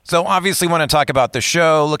So obviously want to talk about the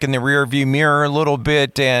show, look in the rearview mirror a little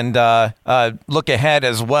bit, and look ahead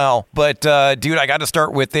as well. But, dude, I got to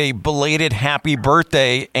start with a belated happy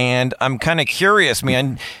birthday, and I'm kind of curious,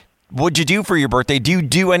 man. What'd you do for your birthday? Do you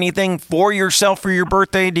do anything for yourself for your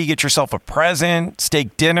birthday? Do you get yourself a present,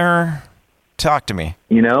 steak dinner? Talk to me.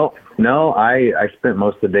 No, I spent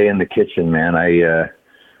most of the day in the kitchen, man.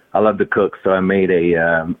 I love to cook, so I made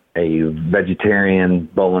a vegetarian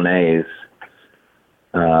bolognese.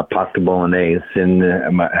 Pasta bolognese,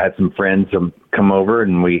 and I had some friends come over,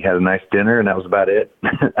 and we had a nice dinner, and that was about it.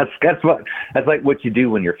 that's like what you do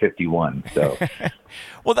when you're 51. So,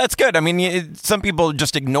 well, that's good. I mean, some people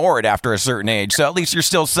just ignore it after a certain age, so at least you're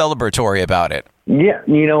still celebratory about it. Yeah,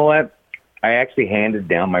 you know what? I actually handed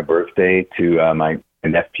down my birthday to my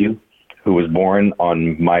nephew, who was born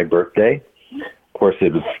on my birthday. Of course,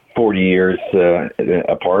 it was 40 years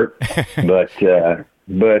apart,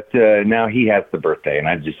 But now he has the birthday, and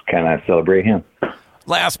I just kind of celebrate him.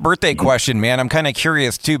 Last birthday question, man. I'm kind of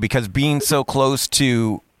curious, too, because being so close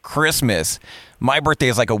to Christmas, my birthday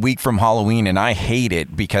is like a week from Halloween, and I hate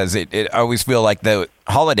it because I always feel like the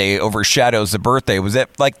holiday overshadows the birthday. Was it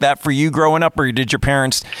like that for you growing up, or did your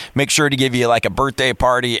parents make sure to give you like a birthday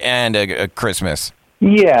party and a Christmas?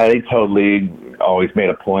 Yeah, they totally always made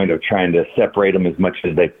a point of trying to separate them as much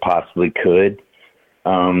as they possibly could.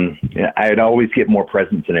 I'd always get more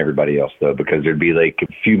presents than everybody else, though, because there'd be like a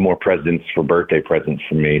few more presents for birthday presents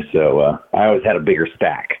for me. So I always had a bigger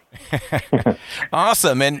stack.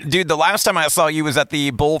 Awesome. And, dude, the last time I saw you was at the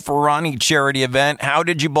Bowl for Ronnie charity event. How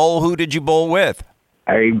did you bowl? Who did you bowl with?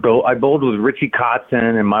 I bowled with Richie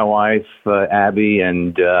Kotzen and my wife, Abby,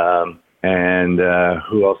 and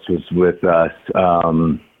who else was with us?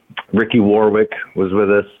 Ricky Warwick was with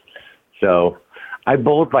us. So I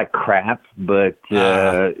bowled like crap, but,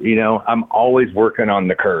 I'm always working on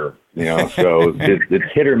the curve, so it's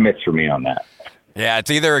hit or miss for me on that. Yeah,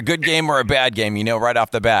 it's either a good game or a bad game, right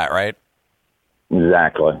off the bat, right?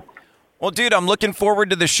 Exactly. Well, dude, I'm looking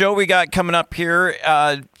forward to the show we got coming up here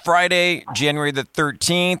Friday, January the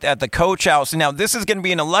 13th at the Coach House. Now, this is going to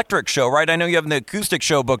be an electric show, right? I know you have an acoustic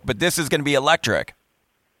show booked, but this is going to be electric.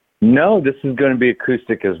 No, this is going to be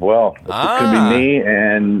acoustic as well. It's going to be me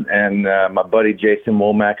and my buddy Jason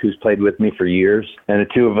Womack, who's played with me for years. And the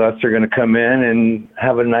two of us are going to come in and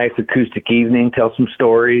have a nice acoustic evening, tell some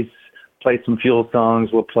stories, play some Fuel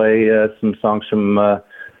songs. We'll play some songs from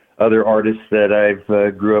other artists that I've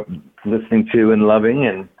grew up listening to and loving.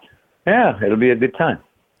 And, yeah, it'll be a good time.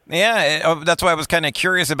 Yeah, that's why I was kind of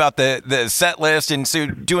curious about the set list and so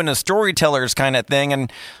doing a storytellers kind of thing.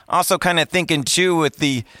 And also kind of thinking, too, with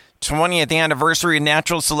the 20th anniversary of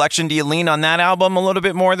Natural Selection, do you lean on that album a little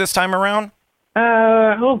bit more this time around?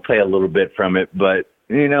 We'll play a little bit from it, but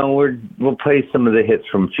we'll play some of the hits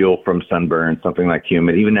from Fuel, from Sunburn, something like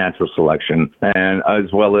Human, even Natural Selection, and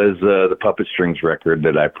as well as the Puppet Strings record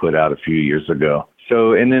that I put out a few years ago.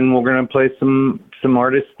 So, and then we're going to play some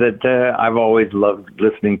artists that I've always loved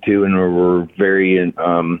listening to and were very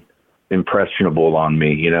impressionable on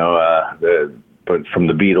me, but from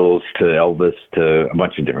the Beatles to Elvis to a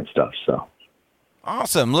bunch of different stuff. So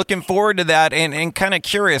awesome. Looking forward to that and kind of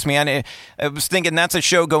curious, man. I was thinking that's a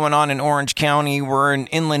show going on in Orange County. We're an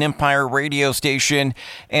Inland Empire radio station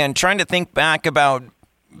and trying to think back about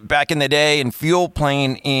back in the day and Fuel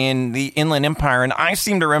playing in the Inland Empire. And I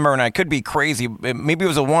seem to remember, and I could be crazy, maybe it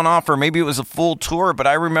was a one-off or maybe it was a full tour, but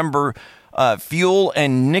I remember Fuel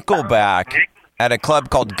and Nickelback at a club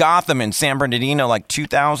called Gotham in San Bernardino, like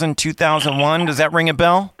 2000, 2001. Does that ring a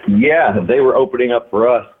bell? Yeah, they were opening up for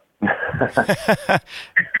us.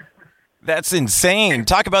 That's insane.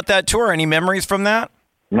 Talk about that tour. Any memories from that?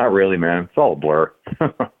 Not really, man. It's all a blur.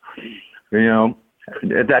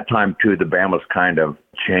 At that time, too, the band was kind of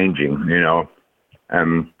changing,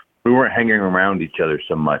 and we weren't hanging around each other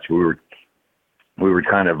so much. We were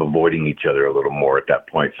kind of avoiding each other a little more at that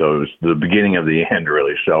point. So it was the beginning of the end,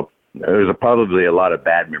 really. So there's probably a lot of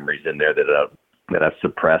bad memories in there that I've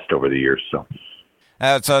suppressed over the years. So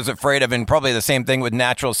that's what I was afraid of, and probably the same thing with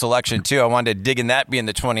Natural Selection, too. I wanted to dig in that being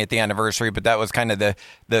the 20th anniversary, but that was kind of the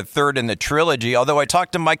third in the trilogy. Although I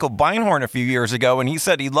talked to Michael Beinhorn a few years ago, and he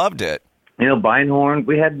said he loved it. Beinhorn,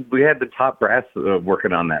 we had the top brass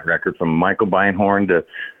working on that record, from Michael Beinhorn to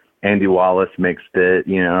Andy Wallace mixed it,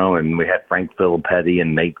 and we had Frank Filippetti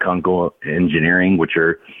and Nate Kunkel Engineering, which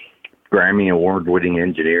are Grammy award-winning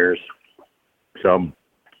engineers. So,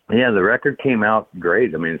 yeah, the record came out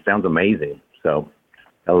great. I mean, it sounds amazing. So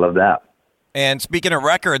I love that. And speaking of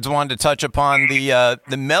records, wanted to touch upon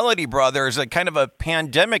the Melody Brothers, a kind of a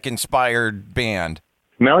pandemic-inspired band.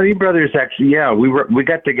 Melody Brothers, actually, yeah, we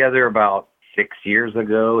got together about 6 years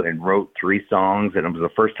ago and wrote 3 songs, and it was the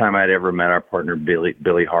first time I'd ever met our partner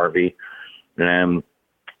Billy Harvey. And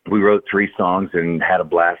we wrote 3 songs and had a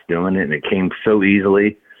blast doing it, and it came so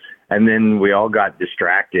easily. And then we all got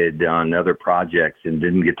distracted on other projects and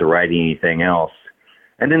didn't get to write anything else.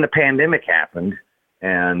 And then the pandemic happened,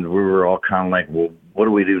 and we were all kind of like, well, what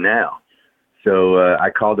do we do now? So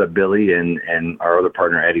I called up Billy and our other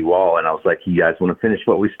partner, Eddie Wall, and I was like, you guys want to finish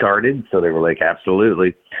what we started? So they were like,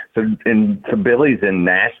 absolutely. So Billy's in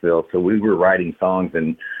Nashville, so we were writing songs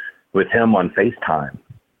and with him on FaceTime.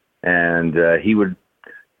 And he would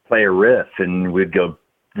play a riff, and we'd go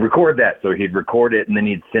record that. So he'd record it, and then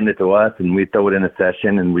he'd send it to us, and we'd throw it in a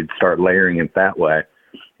session, and we'd start layering it that way.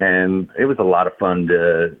 And it was a lot of fun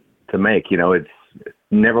to make. You know, it's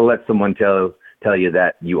never let someone tell you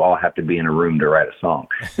that you all have to be in a room to write a song.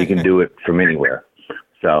 You can do it from anywhere.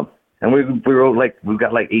 So, and we wrote we've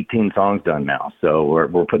got 18 songs done now. So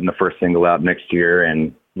we're putting the first single out next year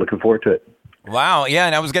and looking forward to it. Wow. Yeah.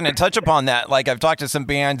 And I was going to touch upon that. Like, I've talked to some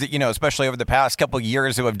bands, especially over the past couple of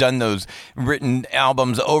years, who have done those written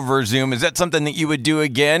albums over Zoom. Is that something that you would do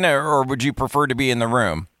again, or would you prefer to be in the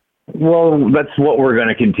room? Well, that's what we're going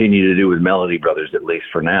to continue to do with Melody Brothers, at least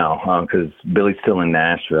for now, because Billy's still in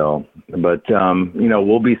Nashville. But,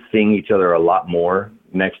 we'll be seeing each other a lot more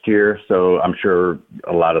next year. So I'm sure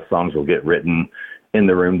a lot of songs will get written in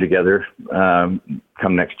the room together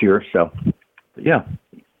come next year. So, yeah.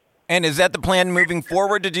 And is that the plan moving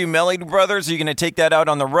forward to do Melody Brothers? Are you going to take that out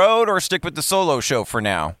on the road or stick with the solo show for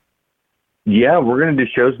now? Yeah, we're going to do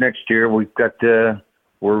shows next year. We've got...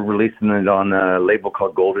 We're releasing it on a label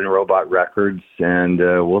called Golden Robot Records, and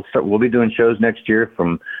we'll be doing shows next year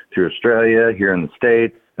through Australia, here in the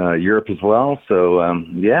States, Europe as well. So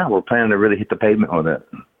we're planning to really hit the pavement with it.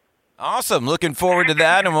 Awesome. Looking forward to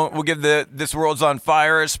that, and we'll give This World's on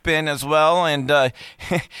Fire a spin as well. And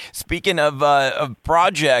speaking of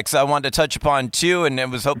projects, I wanted to touch upon too, and I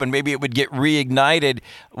was hoping maybe it would get reignited,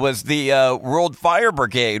 was the World Fire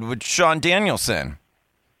Brigade with Sean Danielson.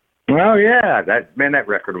 Oh, yeah. That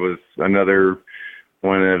record was another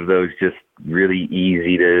one of those just really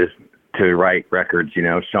easy to write records.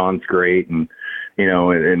 Sean's great. And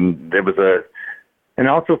there was and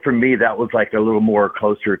also for me, that was like a little more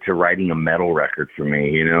closer to writing a metal record for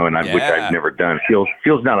me, which I've never done.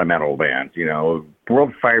 Feels not a metal band,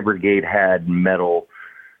 World Fire Brigade had metal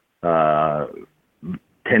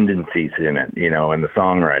tendencies in it, in the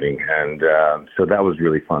songwriting. And so that was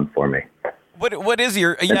really fun for me. What is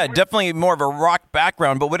your definitely more of a rock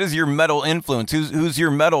background, but what is your metal influence? Who's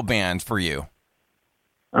your metal band for you?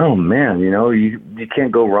 Oh man, you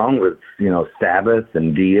can't go wrong with Sabbath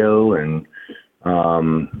and Dio and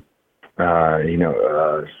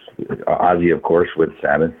Ozzy, of course, with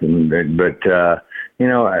Sabbath, but I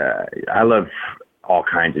love all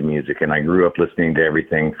kinds of music, and I grew up listening to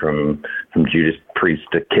everything from Judas Priest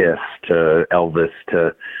to Kiss to Elvis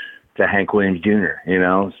to Hank Williams Jr.,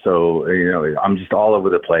 so, I'm just all over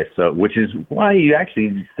the place. So, which is why you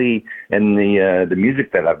actually see in the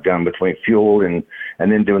music that I've done between Fuel and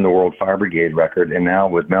then doing the World Fire Brigade record, and now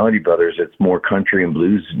with Melody Brothers, it's more country and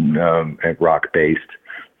blues and rock based.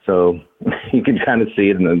 So you can kind of see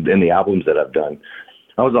it in the albums that I've done.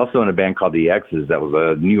 I was also in a band called The X's that was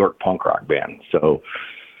a New York punk rock band. So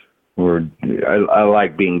I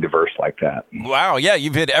like being diverse like that. Wow, yeah,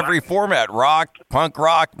 you've hit every format: rock, punk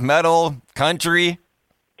rock, metal, country.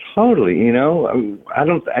 Totally,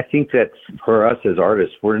 I think that for us as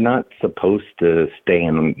artists, we're not supposed to stay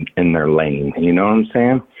in their lane. You know what I'm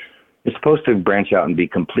saying? You're supposed to branch out and be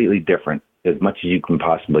completely different as much as you can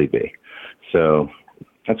possibly be. So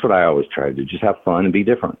that's what I always try to do: just have fun and be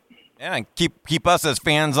different. Yeah, and keep us as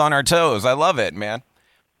fans on our toes. I love it, man.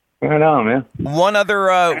 I know, man. One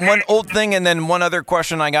old thing, and then one other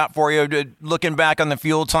question I got for you. Looking back on the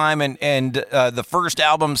Fuel time and the first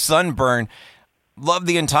album, Sunburn, love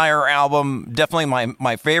the entire album. Definitely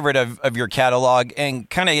my favorite of your catalog, and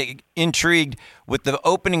kind of intrigued with the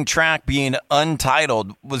opening track being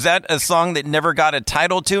Untitled. Was that a song that never got a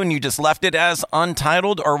title to, and you just left it as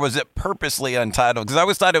Untitled, or was it purposely untitled? Because I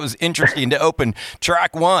always thought it was interesting to open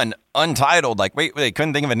track 1 Untitled. Like, wait, they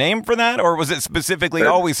couldn't think of a name for that, or was it specifically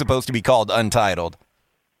always supposed to be called Untitled?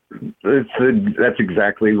 That's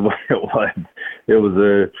exactly what it was. It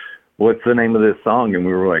was what's the name of this song? And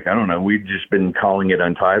we were like, I don't know. We'd just been calling it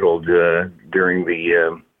Untitled during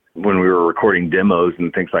when we were recording demos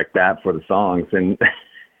and things like that for the songs, and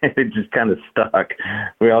it just kind of stuck.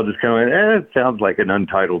 We all just kind of went, it sounds like an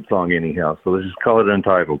untitled song anyhow, so let's just call it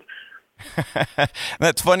Untitled.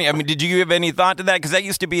 That's funny. I mean, did you give any thought to that? Because that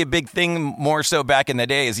used to be a big thing more so back in the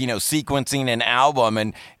days, sequencing an album.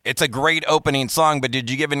 And it's a great opening song, but did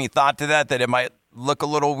you give any thought to that it might look a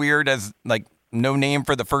little weird as like no name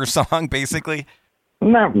for the first song, basically?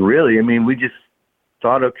 Not really. I mean, we just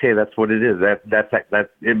thought, okay, that's what it is. That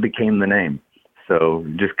it became the name. So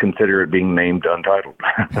just consider it being named Untitled.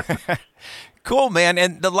 Cool, man.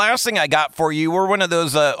 And the last thing I got for you, we're one of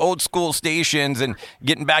those old school stations, and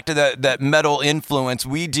getting back to that metal influence,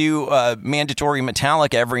 we do mandatory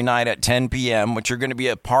Metallica every night at 10 p.m., which you're going to be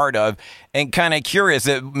a part of. And kind of curious,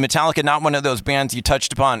 Metallica, not one of those bands you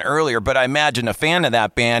touched upon earlier, but I imagine a fan of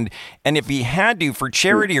that band. And if you had to for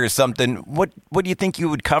charity or something, what do you think you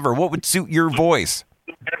would cover? What would suit your voice?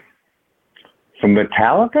 From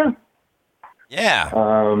Metallica?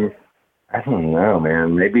 Yeah. I don't know,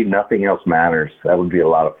 man. Maybe Nothing Else Matters. That would be a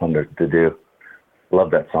lot of fun to do. Love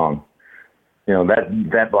that song.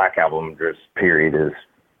 That Black Album just period is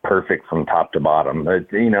perfect from top to bottom.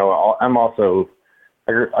 I'm also,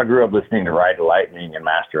 I grew up listening to Ride the Lightning and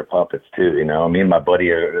Master of Puppets too. Me and my buddy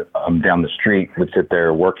down the street would sit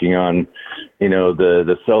there working on,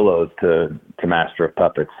 the solos to Master of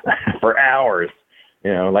Puppets for hours,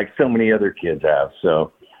 like so many other kids have.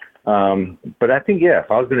 So, but I think,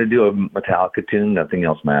 if I was going to do a Metallica tune, Nothing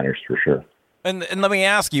Else Matters for sure. And let me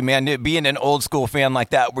ask you, man, being an old school fan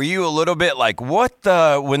like that, were you a little bit like,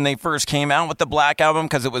 when they first came out with the Black Album,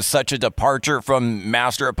 because it was such a departure from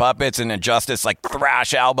Master of Puppets and Injustice, like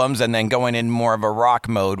thrash albums, and then going in more of a rock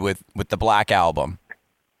mode with the Black Album?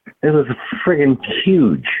 It was friggin'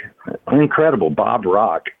 huge, incredible. Bob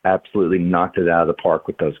Rock absolutely knocked it out of the park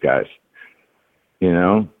with those guys,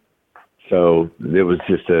 So it was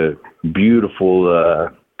just a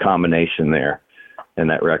beautiful combination there. And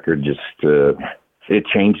that record just, it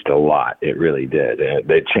changed a lot. It really did.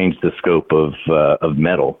 It changed the scope of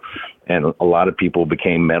metal. And a lot of people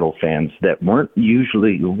became metal fans that weren't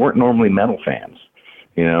normally metal fans,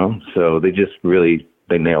 So they just they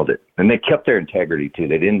nailed it. And they kept their integrity too.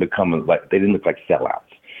 They didn't look like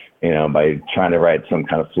sellouts, by trying to write some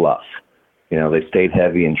kind of fluff. They stayed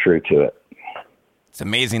heavy and true to it. It's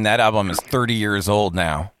amazing that album is 30 years old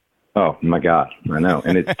now. Oh, my God. I know.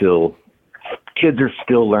 And it's still, kids are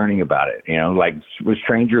still learning about it. Like with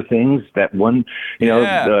Stranger Things, that one,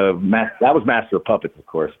 that was Master of Puppets, of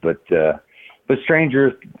course. But the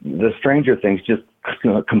Stranger Things just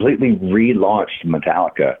completely relaunched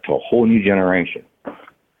Metallica to a whole new generation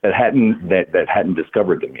that hadn't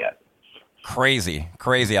discovered them yet. Crazy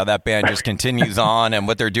how that band just continues on, and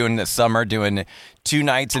what they're doing this summer, doing 2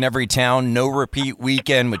 nights in every town, no repeat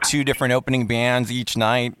weekend with 2 different opening bands each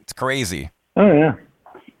night. It's crazy. Oh yeah,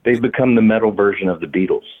 they've become the metal version of the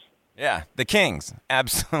Beatles. Yeah, the Kings,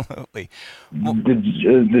 absolutely.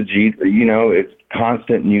 It's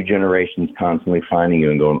constant, new generations constantly finding you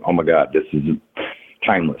and going, oh my God, this is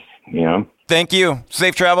timeless. Thank you.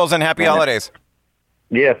 Safe travels and happy holidays.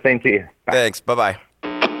 Yeah, same to you. Bye. Thanks. Bye-bye.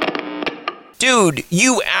 Dude,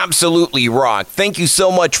 you absolutely rock. Thank you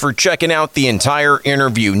so much for checking out the entire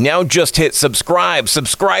interview. Now just hit subscribe.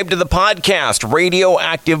 Subscribe to the podcast,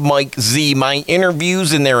 Radioactive Mike Z. My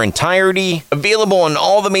interviews in their entirety, available on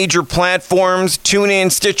all the major platforms,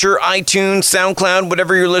 TuneIn, Stitcher, iTunes, SoundCloud,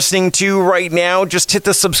 whatever you're listening to right now. Just hit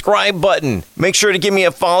the subscribe button. Make sure to give me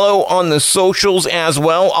a follow on the socials as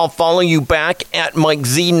well. I'll follow you back at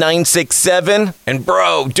MikeZ967. And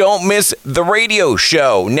bro, don't miss the radio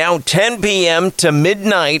show. Now 10 p.m. to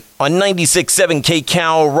midnight on 96.7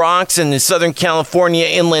 KCal Rocks in the Southern California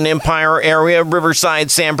Inland Empire area,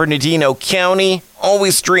 Riverside, San Bernardino County.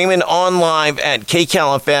 Always streaming on live at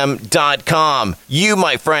kcalfm.com. You,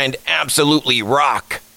 my friend, absolutely rock.